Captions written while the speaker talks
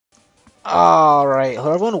Alright,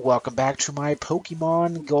 hello everyone, welcome back to my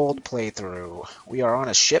Pokemon Gold playthrough. We are on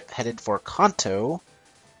a ship headed for Kanto,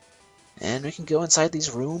 and we can go inside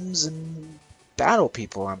these rooms and battle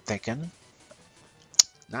people, I'm thinking.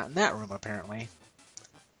 Not in that room, apparently.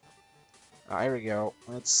 Here we go.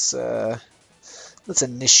 Let's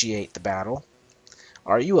initiate the battle.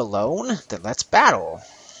 Are you alone? Then let's battle.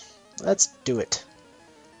 Let's do it.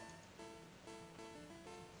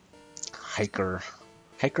 Hiker.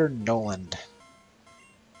 Hiker Noland.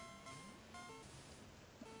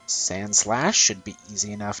 Sand Slash should be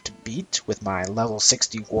easy enough to beat with my level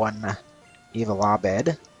 61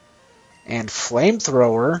 Evolabed. And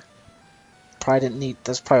Flamethrower, probably didn't need,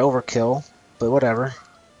 that's probably overkill, but whatever.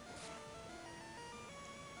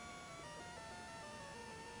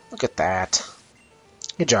 Look at that.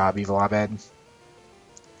 Good job, Evolabed.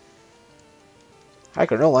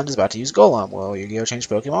 Hiker Noland is about to use Golem. Will Yu-Gi-Oh! Change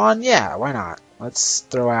Pokemon? Yeah, why not? Let's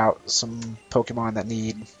throw out some Pokemon that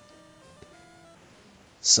need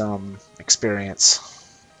some experience.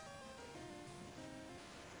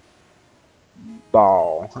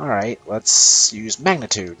 Ball. Alright, let's use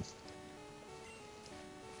Magnitude.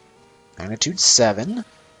 Magnitude 7.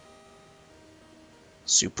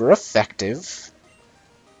 Super effective.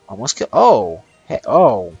 Almost kill. Oh! Hey,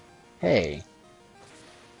 oh! Hey.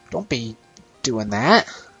 Don't be doing that.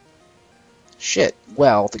 Shit.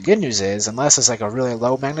 Well, the good news is, unless it's like a really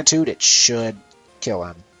low magnitude, it should kill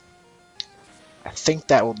him. I think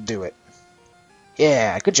that will do it.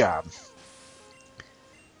 Yeah, good job.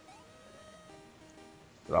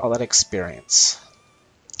 With all that experience.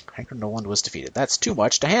 Hanker Noland was defeated. That's too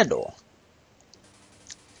much to handle.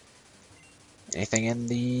 Anything in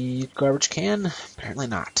the garbage can? Apparently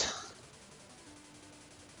not.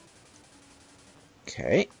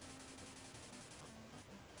 Okay.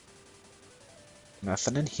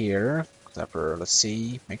 Nothing in here. Except for, let's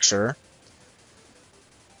see, make sure.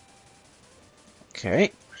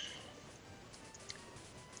 Okay.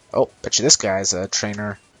 Oh, bet you this guy's a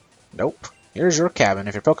trainer. Nope. Here's your cabin.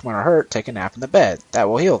 If your Pokemon are hurt, take a nap in the bed. That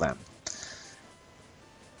will heal them.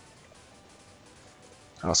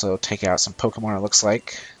 Also, take out some Pokemon, it looks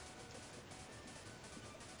like.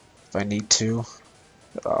 If I need to.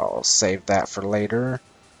 I'll save that for later.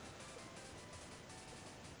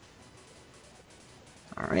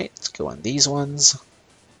 Alright, let's go in these ones.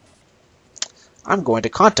 I'm going to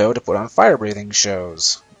Kanto to put on fire-breathing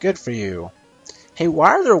shows. Good for you. Hey,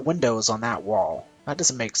 why are there windows on that wall? That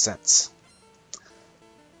doesn't make sense.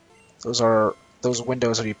 Those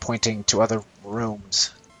windows would be pointing to other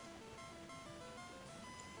rooms.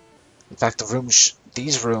 In fact,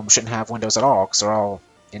 these rooms shouldn't have windows at all because they're all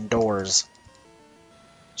indoors.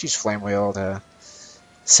 Let's use Flame Wheel to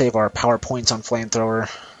save our power points on Flamethrower.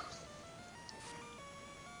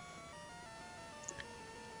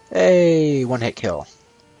 Hey, one hit kill.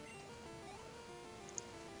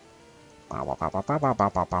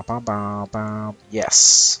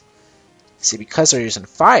 Yes. See, because they're using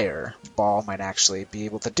fire, Ball might actually be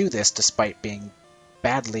able to do this despite being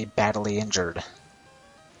badly injured.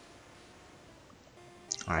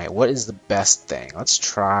 Alright, what is the best thing? Let's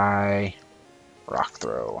try Rock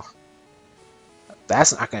Throw.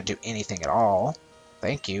 That's not going to do anything at all.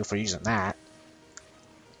 Thank you for using that.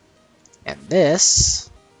 And this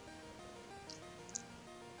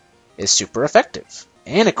is super effective.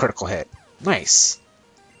 And a critical hit. Nice.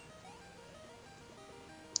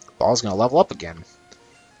 Ball's going to level up again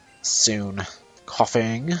soon.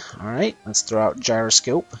 Coughing. Alright, let's throw out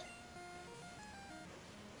Gyroscope.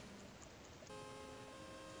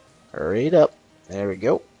 Hurry it up. There we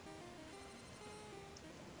go.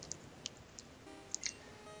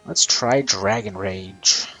 Let's try Dragon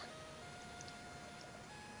Rage.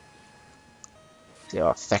 See how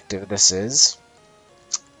effective this is.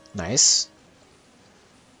 Nice.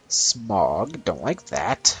 Smog. Don't like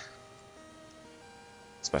that.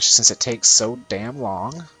 Especially since it takes so damn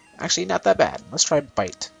long. Actually, not that bad. Let's try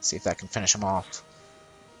Bite. See if that can finish him off.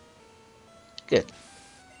 Good.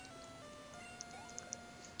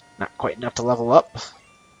 Not quite enough to level up.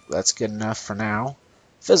 That's good enough for now.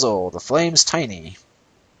 Fizzle. The flame's tiny.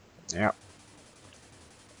 Yep.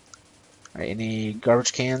 Alright, any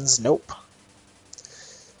garbage cans? Nope.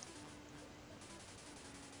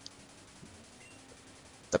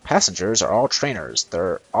 The passengers are all trainers.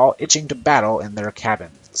 They're all itching to battle in their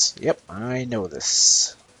cabins. Yep, I know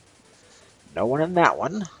this. No one in that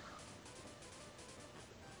one.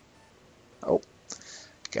 Oh,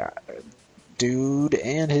 got a dude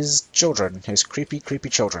and his children. His creepy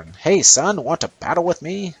children. Hey, son, want to battle with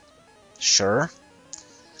me? Sure.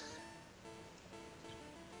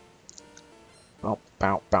 Bow.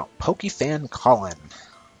 Pokefan Colin.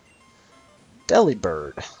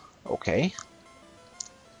 Delibird. Okay.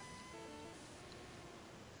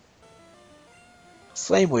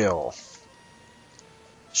 Flame Wheel.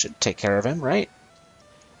 Should take care of him, right?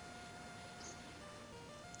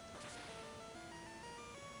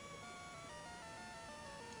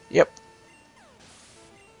 Yep.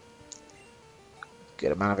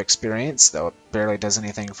 Good amount of experience, though it barely does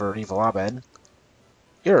anything for Evil Abed.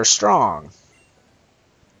 You're strong.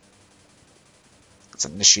 Let's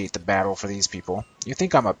initiate the battle for these people. You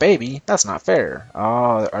think I'm a baby? That's not fair.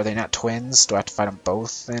 Oh, are they not twins? Do I have to fight them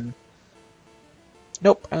both then?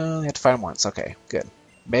 Nope, I only have to fight them once. Okay, good.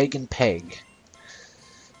 Meg and Peg.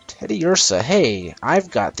 Teddy Ursa, hey, I've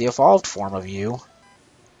got the evolved form of you.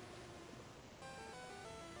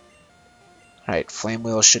 Alright, Flame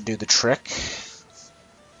Wheel should do the trick.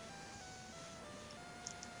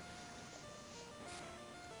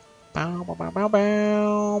 Bow, bow, bow, bow,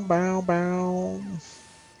 bow, bow, bow.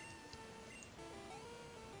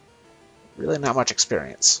 Really not much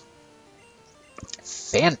experience.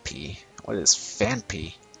 Fanpy? What is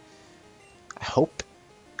Fanpy? I hope...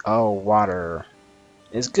 Oh, water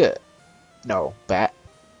is good. No, bad.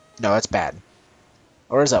 No, it's bad.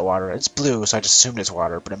 Or is that water? It's blue, so I just assumed it's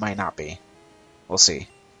water, but it might not be. We'll see.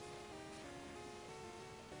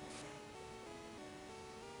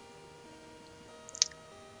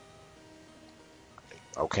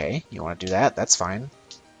 Okay, you want to do that? That's fine.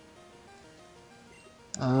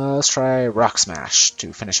 Let's try Rock Smash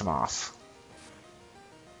to finish him off.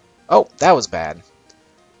 Oh, that was bad.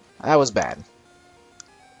 That was bad.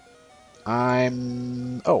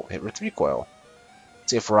 Oh, hit with recoil.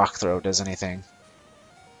 See if Rock Throw does anything.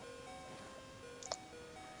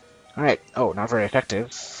 Alright. Oh, not very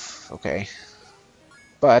effective. Okay.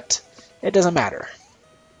 But it doesn't matter.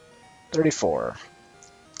 34.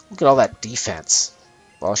 Look at all that defense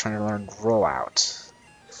while I was trying to learn Rollout.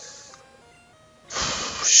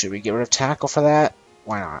 Should we get rid of Tackle for that?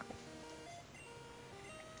 Why not?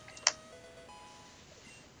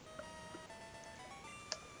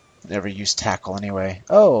 Never used Tackle anyway.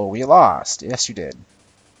 Oh, we lost. Yes, you did.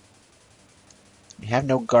 You have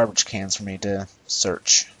no garbage cans for me to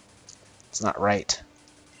search. It's not right.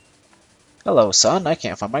 Hello, son. I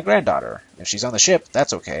can't find my granddaughter. If she's on the ship,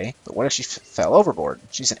 that's okay. But what if she fell overboard?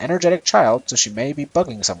 She's an energetic child, so she may be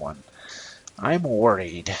bugging someone. I'm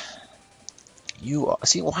worried. You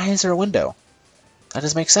see, why is there a window? That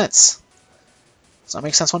doesn't make sense. Does not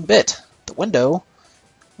make sense one bit. The window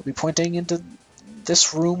will be pointing into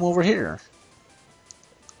this room over here.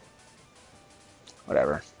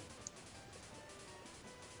 Whatever.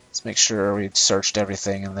 Let's make sure we searched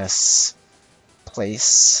everything in this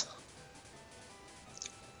place.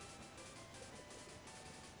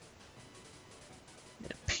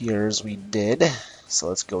 It appears we did. So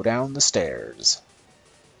let's go down the stairs.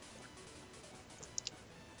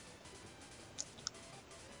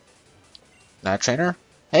 Night Trainer?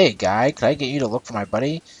 Hey, guy, could I get you to look for my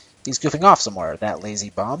buddy? He's goofing off somewhere, that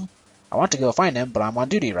lazy bum. I want to go find him, but I'm on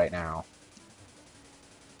duty right now.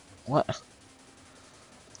 What?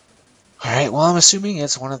 Alright, well, I'm assuming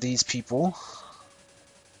it's one of these people.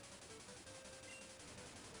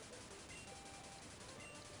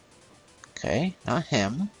 Okay, not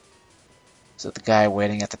him. Is it the guy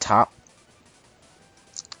waiting at the top?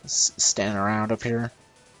 Standing around up here?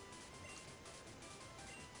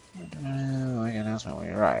 Like announcement when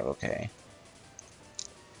we arrive, okay.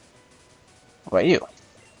 What about you?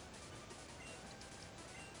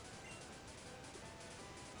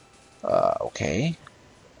 Okay.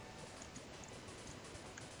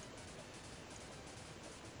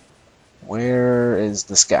 Where is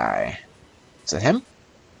this guy? Is it him?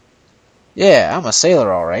 Yeah, I'm a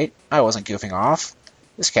sailor, alright. I wasn't goofing off.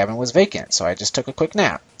 This cabin was vacant, so I just took a quick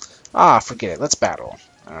nap. Ah, forget it. Let's battle.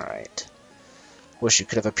 Alright. Wish you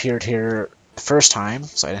could have appeared here the first time,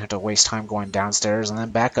 so I didn't have to waste time going downstairs and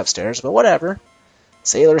then back upstairs, but whatever.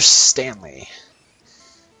 Sailor Stanley.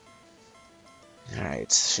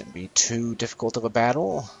 Alright, shouldn't be too difficult of a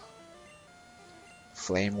battle.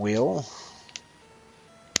 Flame Wheel.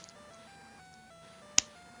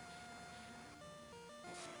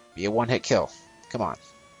 Be a one-hit kill. Come on.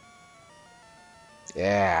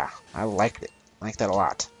 Yeah, I liked it. I like that a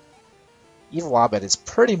lot. Evil Abed is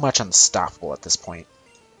pretty much unstoppable at this point.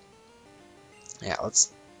 Yeah,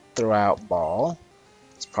 let's throw out Ball.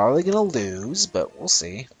 He's probably going to lose, but we'll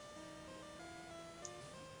see.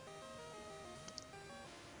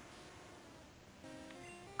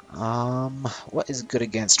 What is good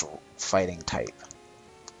against fighting type?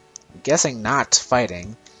 I'm guessing not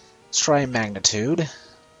fighting. Let's try Magnitude.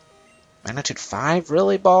 Magnitude 5?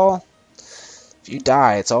 Really, Ball? If you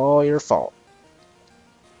die, it's all your fault.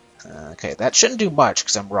 Okay, that shouldn't do much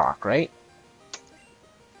because I'm rock, right?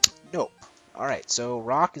 Nope. Alright, so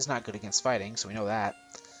rock is not good against fighting, so we know that.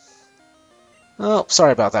 Oh,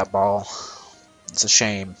 sorry about that, ball. It's a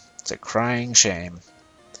shame. It's a crying shame.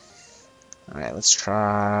 Alright, let's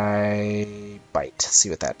try bite. See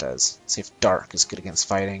what that does. See if dark is good against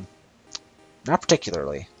fighting. Not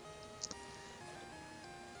particularly.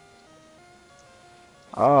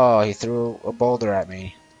 Oh, he threw a boulder at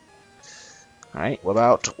me. Alright, what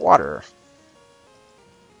about water?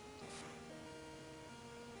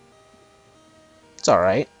 It's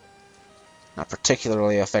alright. Not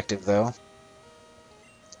particularly effective, though.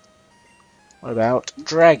 What about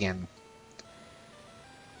dragon?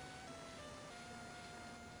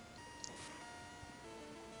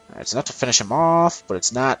 Alright, it's enough to finish him off, but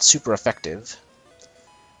it's not super effective.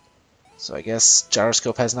 So I guess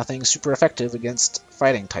Gyroscope has nothing super effective against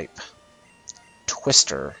fighting type.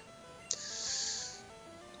 Twister.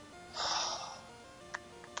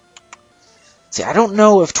 See, I don't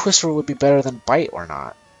know if Twister would be better than Bite or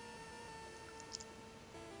not.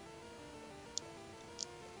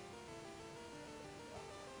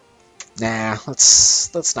 Nah,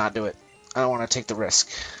 let's not do it. I don't want to take the risk.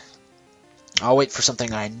 I'll wait for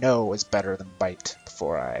something I know is better than Bite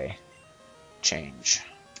before I change.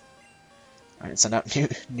 Alright, send out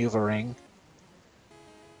Nuvaring.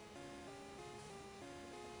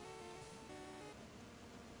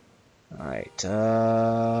 Alright,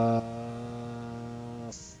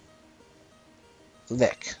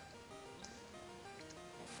 Lick.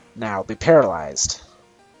 Now, be paralyzed.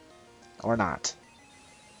 Or not.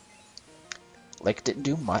 Lick didn't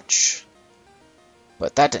do much.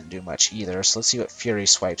 But that didn't do much either, so let's see what Fury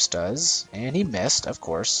Swipes does. And he missed, of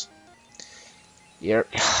course. You're...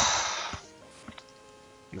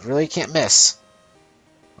 You really can't miss.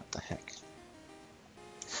 What the heck?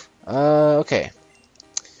 Okay.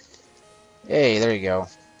 Hey, there you go.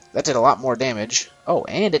 That did a lot more damage. Oh,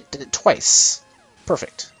 and it did it twice.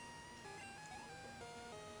 Perfect.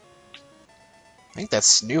 I think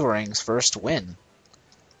that's Nuvaring's first win.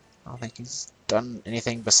 I don't think he's done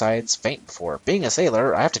anything besides faint before. Being a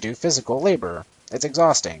sailor, I have to do physical labor. It's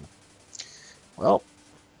exhausting. Well,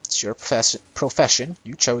 it's your profession.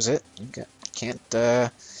 You chose it. You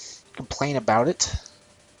can't complain about it.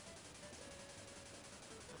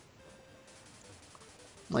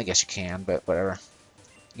 Well, I guess you can, but whatever.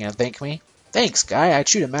 You gonna thank me? Thanks, guy. I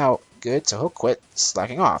chewed him out good, so he'll quit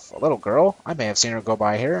slacking off. A little girl. I may have seen her go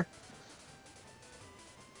by here.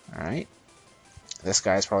 Alright. This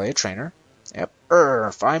guy's probably a trainer. Yep.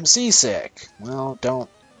 If I'm seasick. Well, don't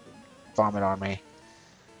vomit on me.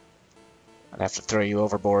 I'd have to throw you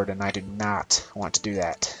overboard, and I do not want to do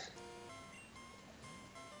that.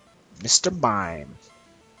 Mr. Mime.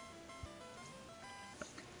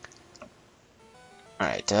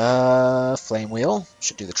 Alright, Flame Wheel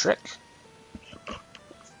should do the trick.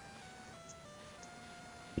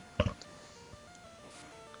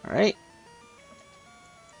 Alright.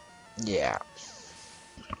 Yeah.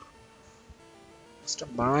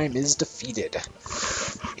 Mr. Mime is defeated.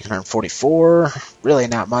 844. Really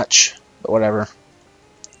not much, but whatever.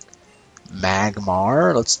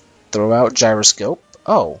 Magmar. Let's throw out Gyroscope.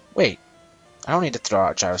 Oh, wait. I don't need to throw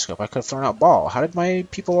out Gyroscope. I could have thrown out Ball. How did my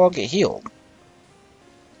people all get healed?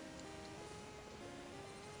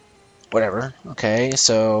 Whatever. Okay,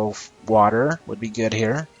 so water would be good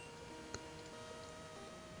here.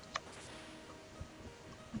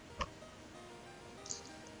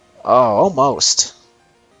 Oh, almost.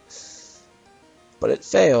 But it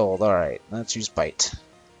failed. Alright, let's use Bite.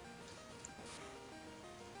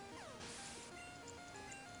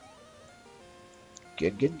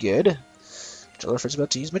 Good, good, good. Jellyfish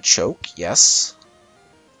about to use Machoke. Yes.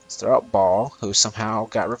 Let's throw out Ball, who somehow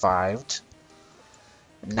got revived.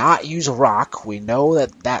 Not use Rock. We know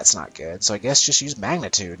that that's not good, so I guess just use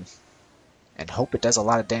Magnitude. And hope it does a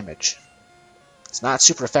lot of damage. It's not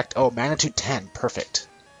super effective. Oh, Magnitude 10. Perfect.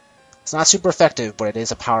 It's not super effective, but it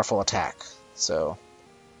is a powerful attack. So,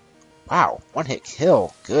 wow. One hit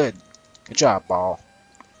kill. Good. Good job, Ball.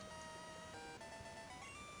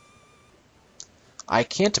 I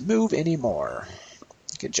can't move anymore.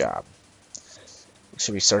 Good job.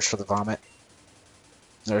 Should we search for the vomit?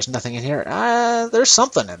 There's nothing in here. There's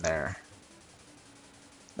something in there.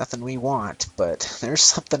 Nothing we want, but there's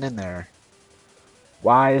something in there.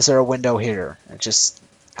 Why is there a window here? It's just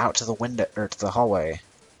out to the window or to the hallway.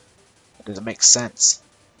 It doesn't make sense.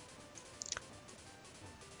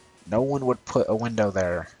 No one would put a window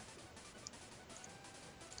there.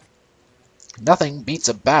 Nothing beats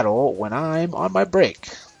a battle when I'm on my break.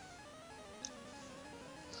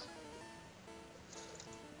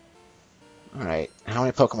 Alright, how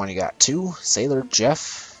many Pokemon you got? 2? Sailor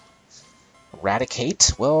Jeff?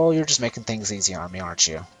 Eradicate? Well, you're just making things easy on me, aren't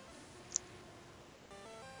you?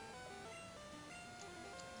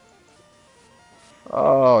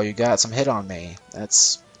 Oh, you got some hit on me.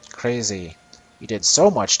 That's crazy. You did so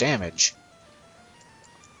much damage.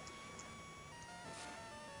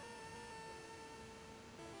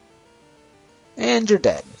 And you're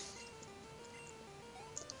dead.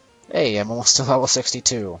 Hey, I'm almost to level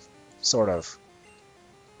 62. Sort of.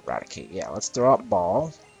 Eradicate. Yeah, let's throw out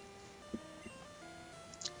Ball.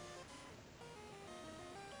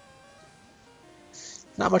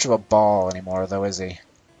 Not much of a ball anymore, though, is he?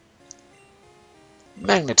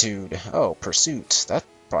 Magnitude. Oh, Pursuit. That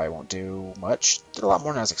probably won't do much. Did a lot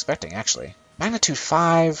more than I was expecting, actually. Magnitude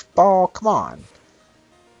 5. Ball, come on.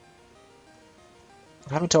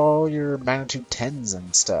 What happened to all your Magnitude 10s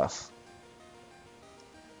and stuff?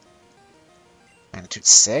 Magnitude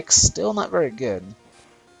 6? Still not very good.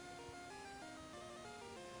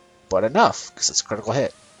 But enough, because it's a critical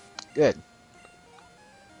hit. Good.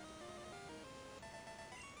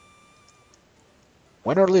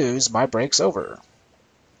 Win or lose, my break's over.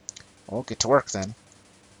 We'll get to work then.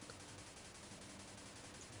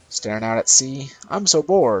 Staring out at sea. I'm so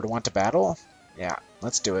bored. Want to battle? Yeah,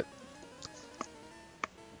 let's do it.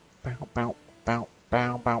 Bow, bow, bow,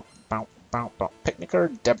 bow, bow, bow, bow, bow. Picnicker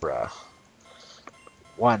Deborah.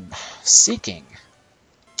 1. Seeking.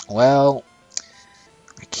 Well,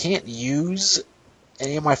 I can't use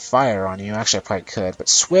any of my fire on you. Actually, I probably could, but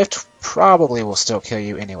Swift probably will still kill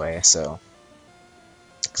you anyway, so...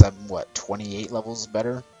 Because I'm, what, 28 levels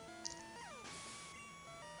better?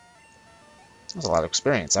 That's a lot of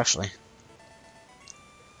experience, actually.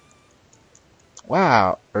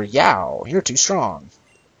 Wow, or Yow, you're too strong.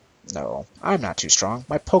 No, I'm not too strong.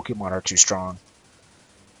 My Pokemon are too strong.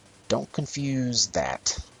 Don't confuse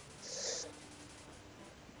that.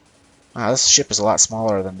 Wow, this ship is a lot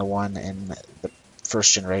smaller than the one in the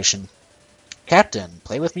first generation. Captain,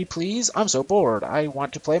 play with me, please? I'm so bored. I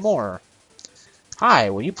want to play more.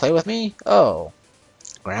 Hi, will you play with me? Oh,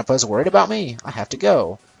 Grandpa's worried about me. I have to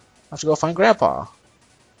go. I have to go find Grandpa.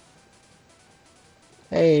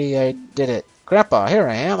 Hey, I did it. Grandpa, here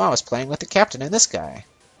I am. I was playing with the captain and this guy.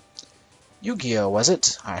 Yu-Gi-Oh, was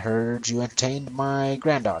it? I heard you entertained my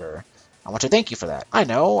granddaughter. I want to thank you for that. I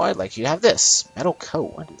know. I'd like you to have this. Metal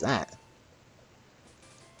coat. What is that?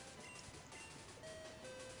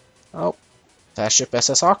 Oh, fast ship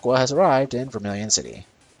SS Aqua has arrived in Vermilion City.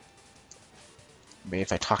 Maybe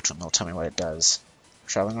if I talk to him, he'll tell me what it does.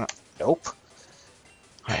 Traveling around? Nope.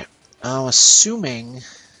 Alright. I'm assuming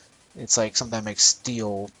it's like something that makes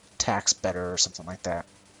steel tax better or something like that.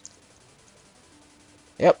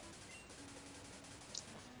 Yep.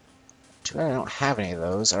 Too bad I don't have any of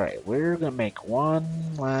those. Alright, we're going to make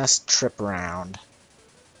one last trip around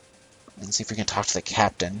and see if we can talk to the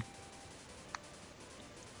captain.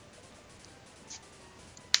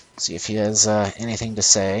 See if he has anything to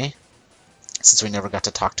say, since we never got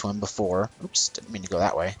to talk to him before. Oops, didn't mean to go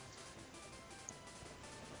that way.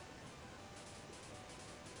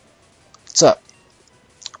 What's up?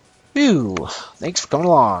 Phew, thanks for coming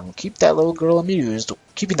along. Keeping that little girl amused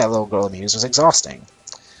was exhausting.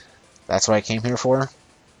 That's what I came here for?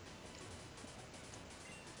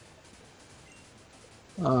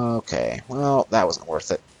 Okay, well, that wasn't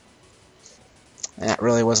worth it. That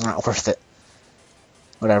really was not worth it.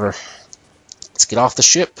 Whatever. Let's get off the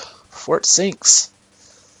ship before it sinks.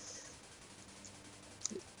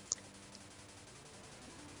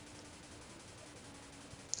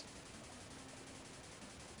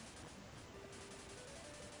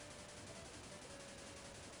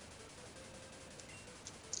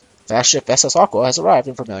 Fast ship SS Aqua has arrived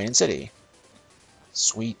in Vermilion City.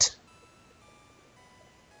 Sweet.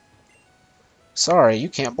 Sorry, you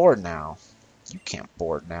can't board now. You can't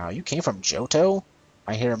board now. You came from Johto?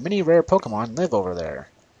 I hear many rare Pokemon live over there.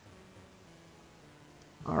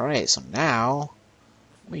 Alright, so now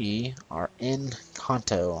we are in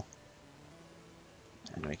Kanto.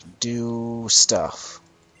 And we can do stuff.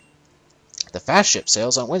 The fast ship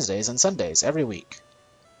sails on Wednesdays and Sundays every week.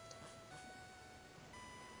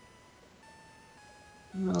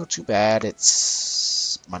 Oh, too bad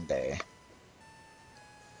it's Monday.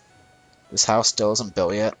 This house still isn't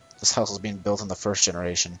built yet. This house was being built in the first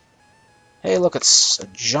generation. Hey, look, it's a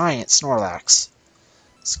giant Snorlax.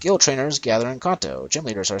 Skill trainers gather in Kanto. Gym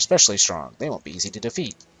leaders are especially strong. They won't be easy to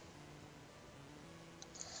defeat.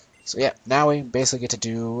 So yeah, now we basically get to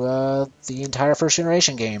do the entire first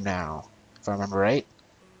generation game now, if I remember right.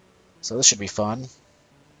 So this should be fun.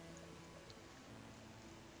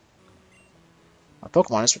 My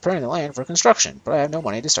Pokemon is preparing the land for construction, but I have no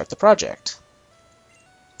money to start the project.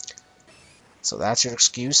 So that's your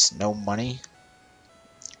excuse? No money?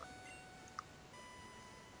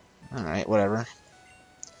 Alright, whatever.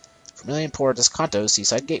 Vermilion Port Descanto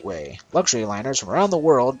Seaside Gateway. Luxury liners from around the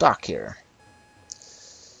world dock here.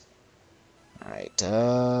 Alright,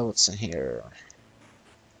 what's in here?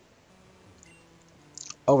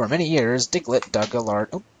 Over many years, Diglett dug a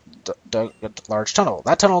large tunnel.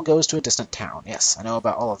 That tunnel goes to a distant town. Yes, I know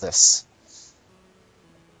about all of this.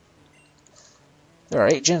 There are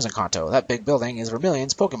 8 gyms in Kanto. That big building is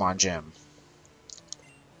Vermilion's Pokemon gym.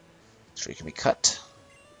 Tree can be cut.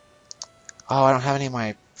 Oh, I don't have any of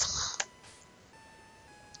my...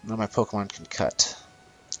 None of my Pokemon can cut.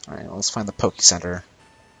 Alright, well, let's find the Poke Center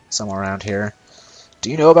somewhere around here. Do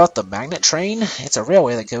you know about the Magnet Train? It's a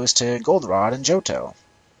railway that goes to Goldenrod and Johto.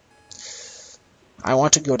 I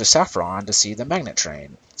want to go to Saffron to see the Magnet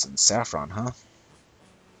Train. It's in Saffron, huh?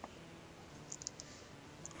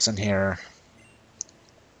 What's in here?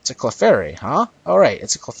 It's a Clefairy, huh? Oh, right,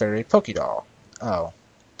 it's a Clefairy Pokédoll. Oh.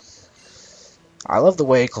 I love the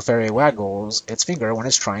way Clefairy waggles its finger when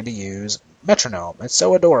it's trying to use metronome. It's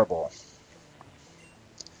so adorable.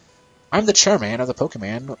 I'm the chairman of the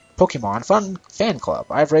Pokemon Fun Fan Club.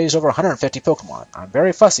 I've raised over 150 Pokemon. I'm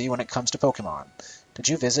very fussy when it comes to Pokemon. Did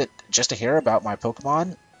you visit just to hear about my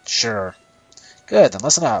Pokemon? Sure. Good, then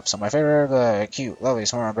listen up. So my favorite, cute, lovely,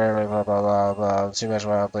 smart, blah, blah, blah, blah, blah, too much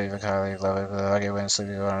wild, believe in Kylie, love it, I get when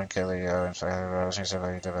sleepy, and Kelly, and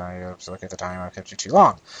look at the time, I kept you too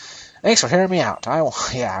long. Thanks for hearing me out.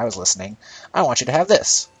 Yeah, I was listening. I want you to have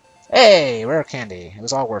this. Hey, rare candy. It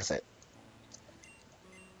was all worth it.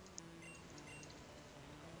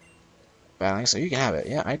 Battling, so you can have it.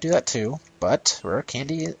 Yeah, I do that too. But rare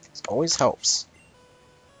candy always helps.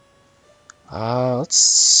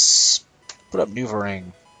 Let's put up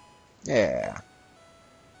Nuvering. Yeah.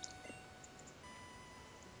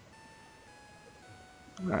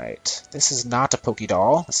 Alright. This is not a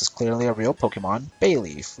Pokédoll. This is clearly a real Pokemon.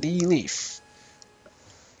 Bayleaf. Leaf.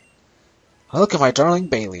 Look at my darling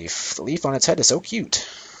Bayleaf. The leaf on its head is so cute.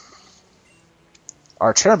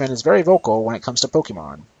 Our chairman is very vocal when it comes to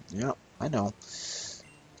Pokemon. Yep, I know.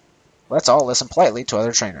 Let's all listen politely to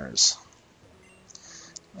other trainers.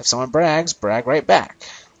 If someone brags, brag right back.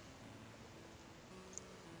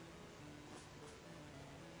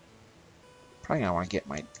 Probably gonna want to get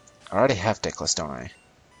my... I already have Dickless, don't I?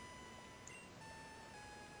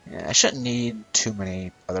 Yeah, I shouldn't need too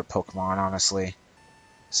many other Pokemon, honestly.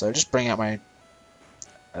 So just bring out my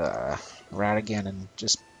Ratigan and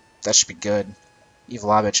just... That should be good.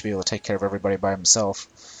 Evilobbit should be able to take care of everybody by himself.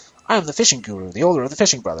 I am the fishing guru, the older of the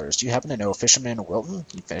fishing brothers. Do you happen to know Fisherman Wilton?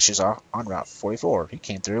 He fishes on Route 44. He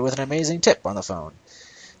came through with an amazing tip on the phone.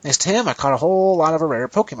 Thanks to him, I caught a whole lot of a rare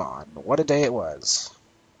Pokemon. What a day it was.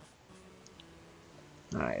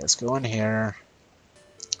 Alright, let's go in here.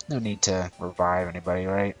 No need to revive anybody,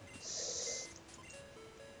 right?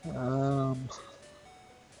 What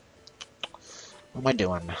am I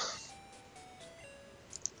doing?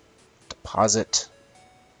 Deposit.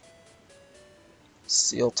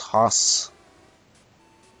 Seal toss.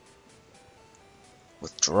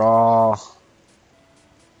 Withdraw.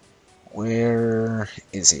 Where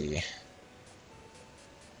is he?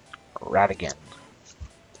 Ratigan.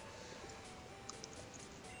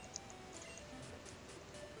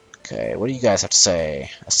 Okay, what do you guys have to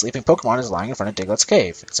say? A sleeping Pokemon is lying in front of Diglett's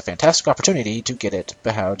cave. It's a fantastic opportunity to get it,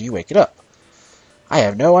 but how do you wake it up? I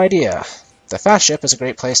have no idea. The fast ship is a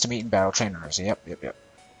great place to meet and battle trainers. Yep.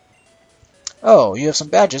 Oh, you have some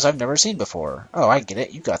badges I've never seen before. Oh, I get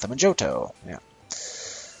it. You got them in Johto. Yeah.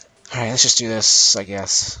 Alright, let's just do this, I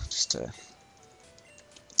guess. Just to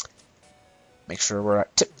make sure we're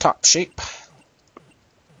at tip-top shape.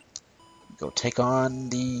 Go take on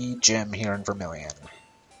the gym here in Vermilion.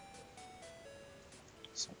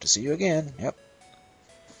 So to see you again. Yep.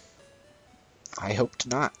 I hope to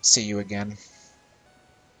not see you again.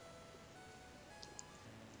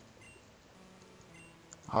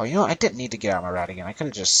 Oh, you know, I didn't need to get out my Ratigan. I could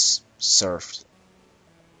have just surfed.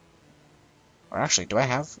 Or actually, do I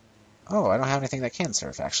have... Oh, I don't have anything that can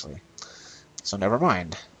surf, actually. So never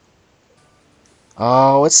mind.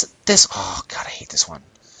 Oh, it's this... Oh, God, I hate this one.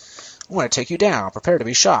 I'm going to take you down. Prepare to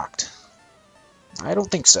be shocked. I don't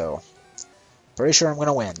think so. Pretty sure I'm going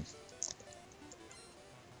to win.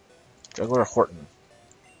 Juggler Horton.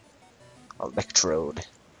 Electrode.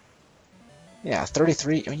 Yeah,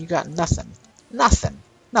 33. I mean, you got nothing.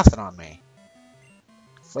 Nothing on me.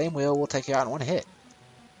 Flame Wheel will take you out in one hit.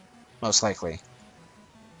 Most likely.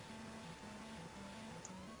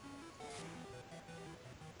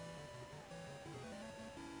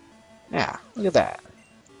 Yeah, look at that.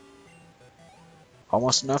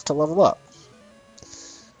 Almost enough to level up.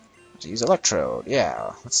 Use Electrode.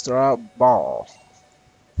 Yeah, let's throw out Ball.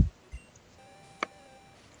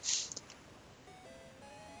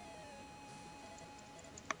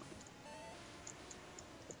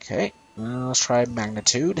 Okay, let's try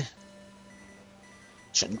Magnitude.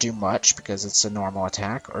 Shouldn't do much because it's a normal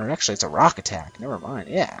attack. Or actually, it's a rock attack. Never mind.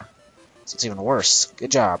 Yeah. So it's even worse.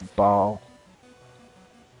 Good job, Ball.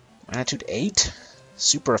 Magnitude 8.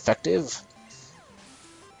 Super effective.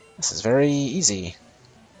 This is very easy.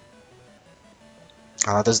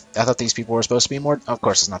 I thought these people were supposed to be more... Of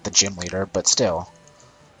course, it's not the gym leader, but still.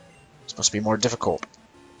 It's supposed to be more difficult.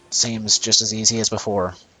 Seems just as easy as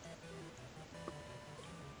before.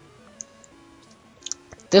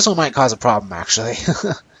 This one might cause a problem, actually.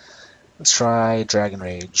 Let's try Dragon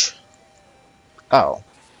Rage. Oh.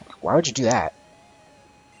 Why would you do that?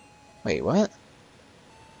 Wait, what?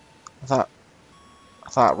 I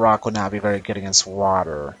thought Rock would not be very good against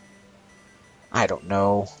water. I don't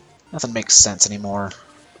know. Nothing makes sense anymore.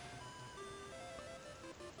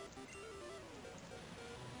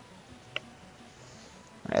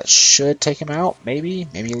 That should take him out, maybe?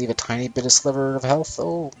 Maybe leave a tiny bit of sliver of health,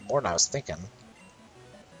 though? More than I was thinking.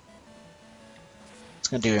 It's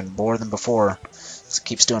gonna do even more than before. It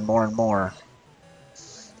keeps doing more and more.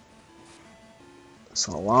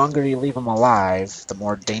 So the longer you leave him alive, the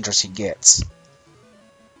more dangerous he gets.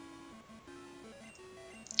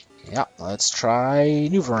 Yeah, let's try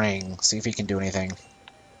Noovering. See if he can do anything.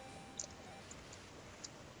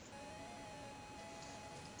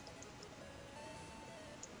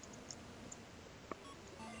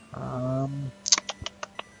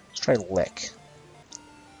 Let's try Lick.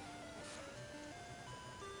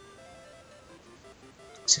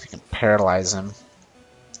 See if we can paralyze him.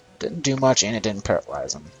 Didn't do much, and it didn't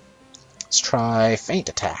paralyze him. Let's try Feint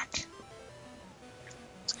Attack.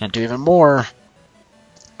 It's gonna do even more.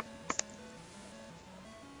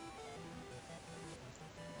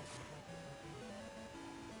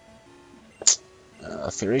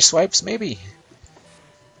 Fury Swipes, maybe?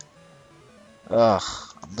 Ugh,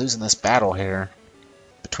 I'm losing this battle here.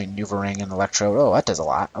 Between Noovering and Electrode. Oh, that does a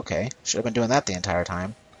lot. Okay, should have been doing that the entire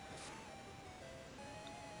time.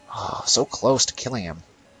 Oh, so close to killing him.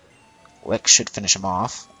 Lick should finish him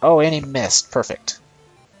off. Oh, and he missed. Perfect.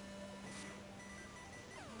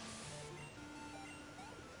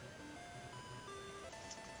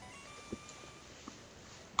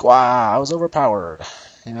 Wow, I was overpowered.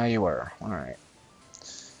 Yeah, you were. Alright.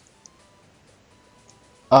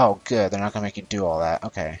 Oh, good. They're not going to make you do all that.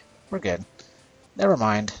 Okay, we're good. Never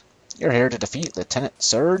mind. You're here to defeat Lieutenant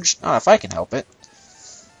Surge? Not if I can help it.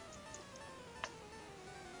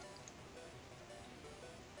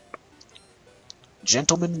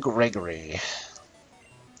 Gentleman Gregory.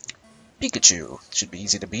 Pikachu. Should be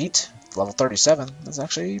easy to beat. Level 37. That's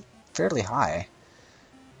actually fairly high.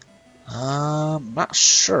 Not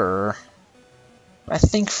sure. But I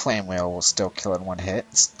think Flame Wheel will still kill in one hit.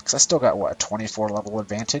 Because I still got, what, a 24 level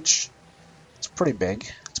advantage? It's pretty big.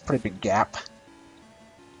 It's a pretty big gap.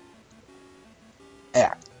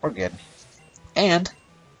 Yeah, we're good. And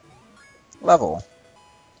level.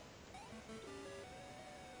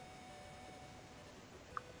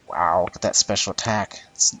 Wow, look at that special attack.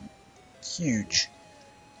 It's huge.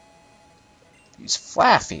 Use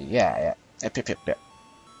Flaffy. Yeah. Yep.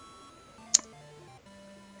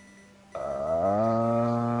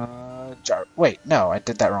 Wait, no, I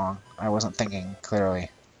did that wrong. I wasn't thinking clearly.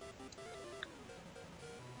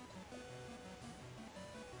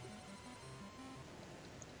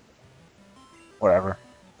 Whatever.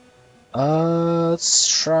 Let's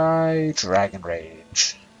try Dragon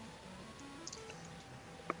Rage.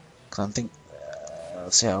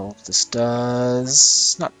 Let's see how this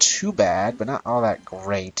does. Not too bad, but not all that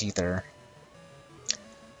great either.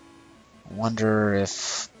 I wonder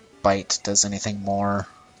if Bite does anything more.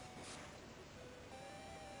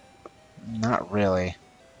 Not really.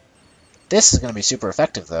 This is going to be super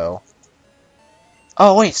effective, though.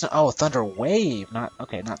 Oh, wait, it's not, oh, Thunder Wave, not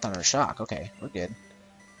Thunder Shock. Okay, we're good.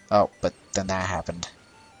 Oh, but then that happened.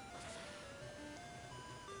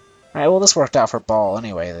 Alright, well, this worked out for Ball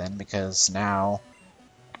anyway, then, because now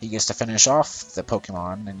he gets to finish off the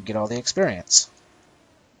Pokemon and get all the experience.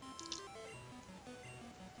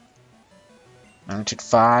 Magnitude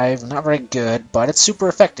 5, not very good, but it's super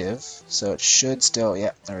effective, so it should still,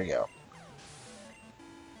 yeah, there we go.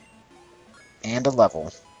 And a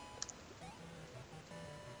level.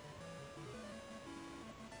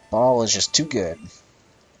 Ball is just too good.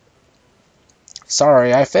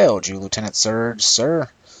 Sorry, I failed you, Lieutenant Surge, sir.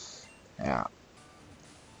 Yeah.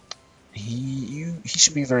 He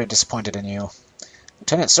should be very disappointed in you.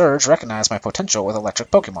 Lieutenant Surge recognized my potential with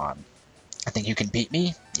electric Pokemon. I think you can beat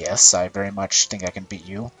me. Yes, I very much think I can beat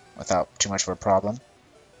you without too much of a problem.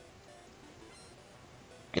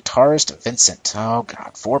 Guitarist Vincent. Oh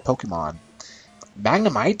god, 4 Pokemon.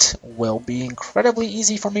 Magnemite will be incredibly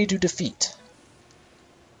easy for me to defeat.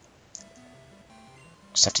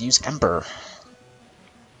 Just have to use Ember.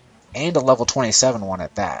 And a level 27 one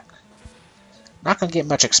at that. Not going to get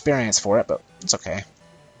much experience for it, but it's okay.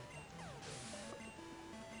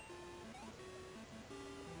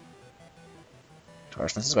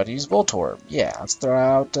 Torchman is about to use Voltorb. Yeah, let's throw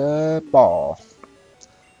out Ball.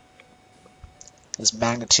 His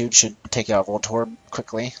magnitude should take out Voltorb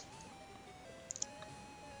quickly.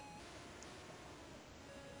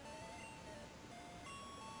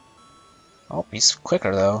 Oh, he's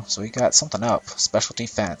quicker though, so he got something up. Special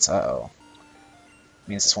defense. Uh-oh.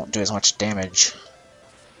 Means this won't do as much damage.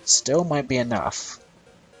 Still might be enough.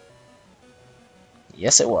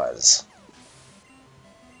 Yes, it was.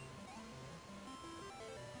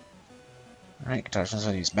 Alright, Guitar's going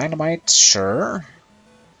to use Magnemite. Sure.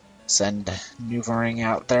 Send Nuvering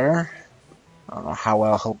out there. I don't know how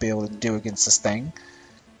well he'll be able to do against this thing.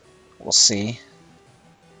 We'll see.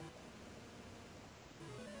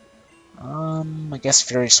 I guess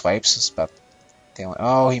Fury Swipes is about the only...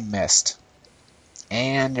 Oh, he missed.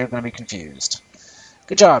 And you're going to be confused.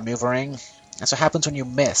 Good job, Nuvering. That's what happens when you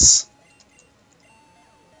miss.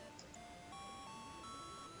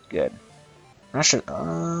 Good. I'm not sure...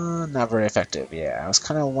 not very effective. Yeah, I was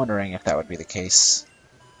kind of wondering if that would be the case.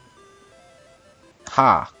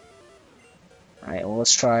 Ha! Alright, well,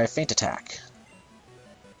 let's try Feint Attack.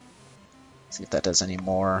 See if that does any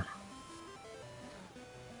more.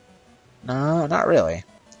 No, not really.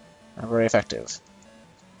 Not very effective.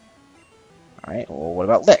 Alright, well, what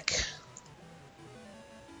about Lick?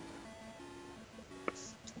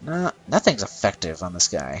 Nothing's effective on this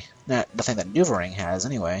guy. Nothing that Nuvering has,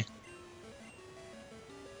 anyway.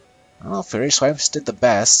 Well, Fury Swipes did the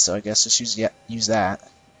best, so I guess just use that.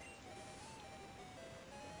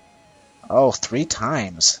 Oh, 3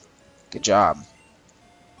 times. Good job.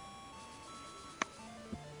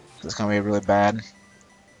 This is gonna be really bad.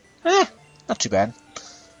 Not too bad.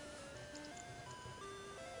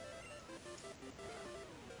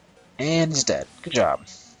 And he's dead. Good job.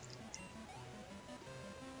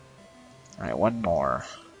 Alright, one more.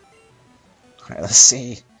 Alright, let's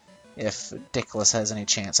see if Dickless has any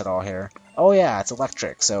chance at all here. Oh yeah, it's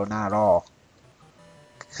electric, so not at all.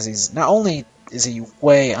 Because he's not only is he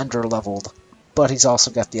way under-leveled, but he's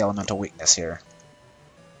also got the elemental weakness here.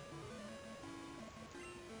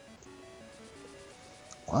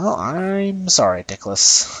 Well, I'm sorry,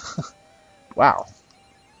 Dickless. Wow.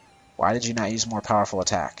 Why did you not use more powerful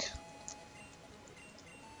attack?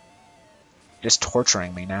 Just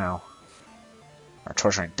torturing me now. Or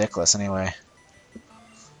torturing Dickless, anyway.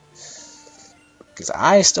 Because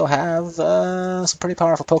I still have some pretty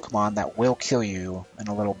powerful Pokemon that will kill you in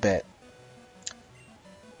a little bit.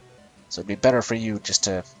 So it'd be better for you just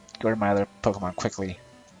to get rid of my other Pokemon quickly.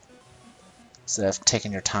 Instead of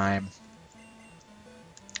taking your time.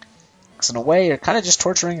 Because in a way, you're kind of just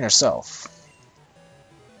torturing yourself.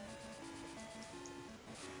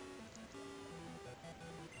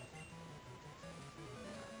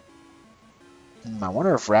 I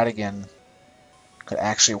wonder if Radigan could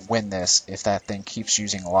actually win this if that thing keeps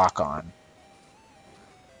using Lock-On.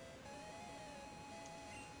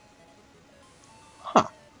 Huh.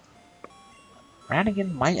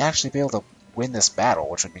 Radigan might actually be able to win this battle,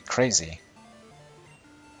 which would be crazy.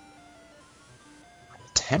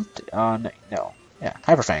 Tempted? No. Yeah,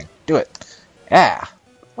 Hyper Fang. Do it. Yeah.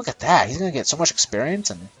 Look at that. He's going to get so much experience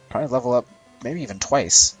and probably level up maybe even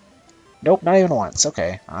twice. Nope, not even once.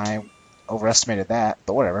 Okay, I overestimated that,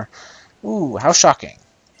 but whatever. Ooh, how shocking.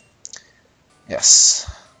 Yes,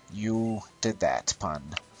 you did that, pun.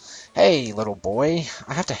 Hey, little boy,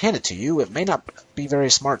 I have to hand it to you. It may not be very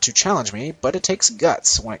smart to challenge me, but it takes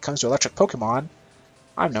guts. When it comes to electric Pokemon,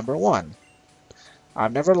 I'm number 1.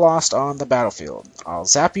 I've never lost on the battlefield. I'll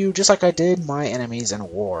zap you just like I did my enemies in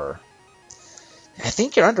war. I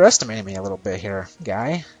think you're underestimating me a little bit here,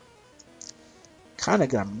 guy. Kinda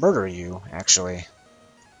gonna murder you, actually.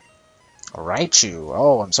 Raichu.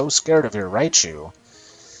 Oh, I'm so scared of your Raichu.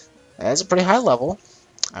 That's a pretty high level.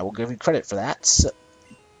 I will give you credit for that.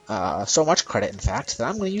 So much credit, in fact, that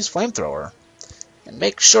I'm going to use Flamethrower. And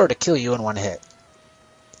make sure to kill you in one hit.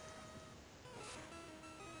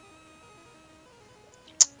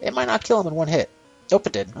 It might not kill him in one hit. Nope,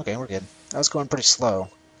 it did. Okay, we're good. I was going pretty slow.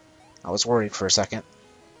 I was worried for a second.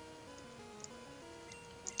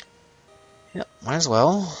 Yep, might as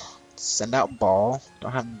well. Send out Ball.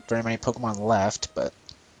 Don't have very many Pokemon left, but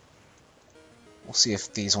We'll see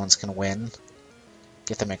if these ones can win.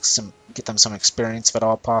 Get them some experience if at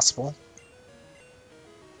all possible.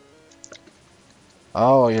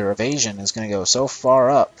 Oh, your evasion is going to go so far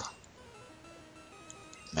up.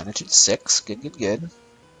 Magnitude 6. Good, good, good.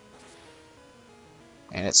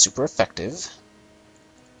 And it's super effective.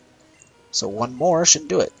 So one more should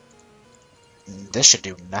do it. This should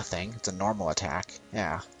do nothing. It's a normal attack.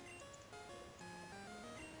 Yeah.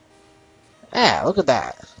 Yeah, look at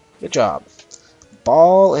that. Good job.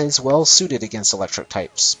 Ball is well suited against electric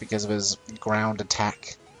types because of his ground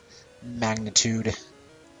attack magnitude.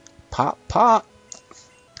 Pop, pop.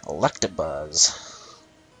 Electabuzz.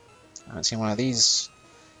 I haven't seen one of these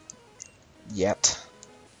yet.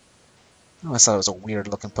 I always thought it was a weird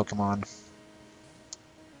looking Pokemon.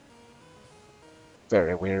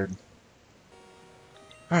 Very weird.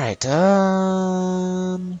 Alright,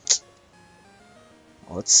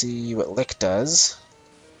 let's see what Lick does.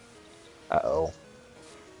 Uh-oh.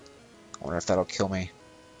 I wonder if that'll kill me.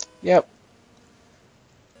 Yep.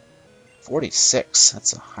 46.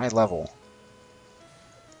 That's a high level.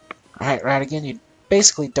 Alright, Radigan, you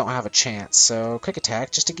basically don't have a chance, so quick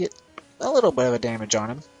attack just to get a little bit of a damage on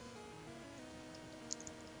him.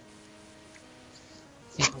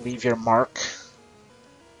 You can leave your mark.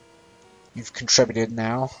 You've contributed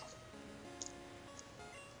now.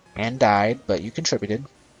 And died, but you contributed.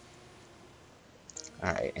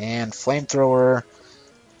 Alright, and Flamethrower.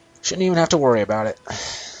 Shouldn't even have to worry about it.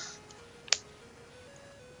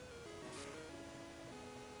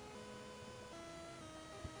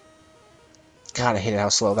 God, I hated how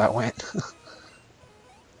slow that went.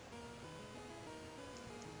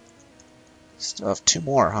 Still have 2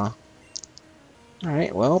 more, huh?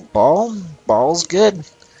 Alright, well, Ball's good.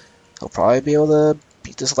 He'll probably be able to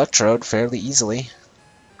beat this Electrode fairly easily.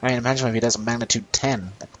 I mean, imagine if he does a Magnitude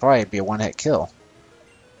 10. That could probably be a one-hit kill.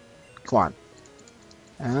 Come on.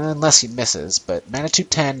 Unless he misses, but Magnitude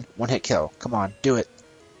 10, one-hit kill. Come on, do it.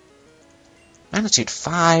 Magnitude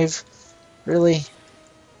 5? Really?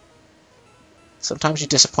 Sometimes you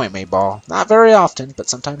disappoint me, Ball. Not very often, but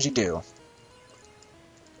sometimes you do.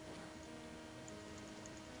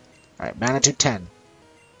 Alright, Magnitude 10.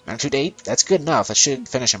 Magnitude 8? That's good enough. That should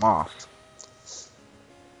finish him off.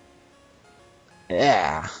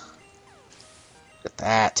 Yeah. Look at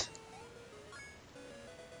that.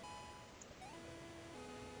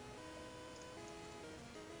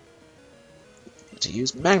 To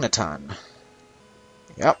use Magneton.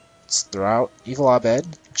 Yep. Let's throw out Evil Abed.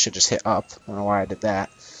 Should just hit up. I don't know why I did that.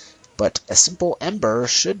 But a simple Ember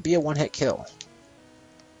should be a one-hit kill.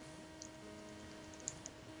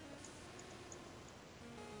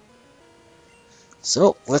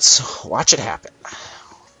 So, let's watch it happen.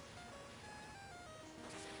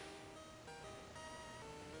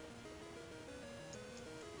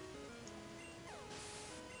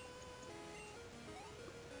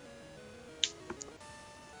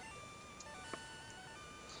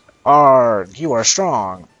 Arg, you are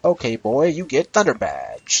strong. Okay, boy, you get Thunder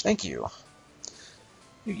Badge. Thank you.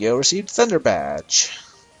 Yu-Gi-Oh! Received Thunder Badge.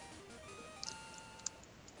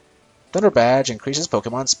 Thunder Badge increases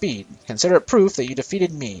Pokemon speed. Consider it proof that you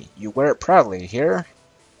defeated me. You wear it proudly. Here?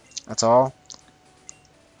 That's all.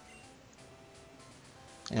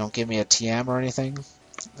 You don't give me a TM or anything?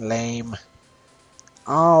 Lame.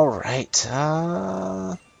 Alright,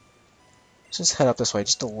 let's just head up this way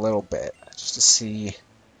just a little bit, just to see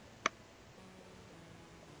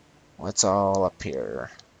what's all up here.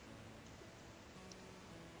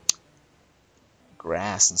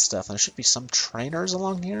 Grass and stuff, and there should be some trainers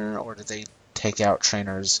along here, or did they take out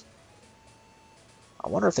trainers? I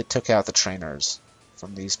wonder if they took out the trainers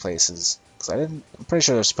from these places, because I'm pretty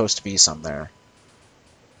sure there's supposed to be some there.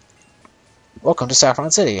 Welcome to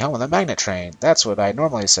Saffron City, home of the Magnet Train. That's what I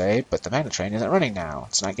normally say, but the Magnet Train isn't running now.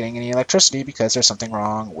 It's not getting any electricity because there's something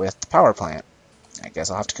wrong with the power plant. I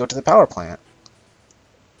guess I'll have to go to the power plant.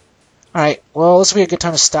 Alright, well, this will be a good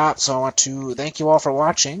time to stop, so I want to thank you all for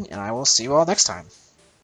watching, and I will see you all next time.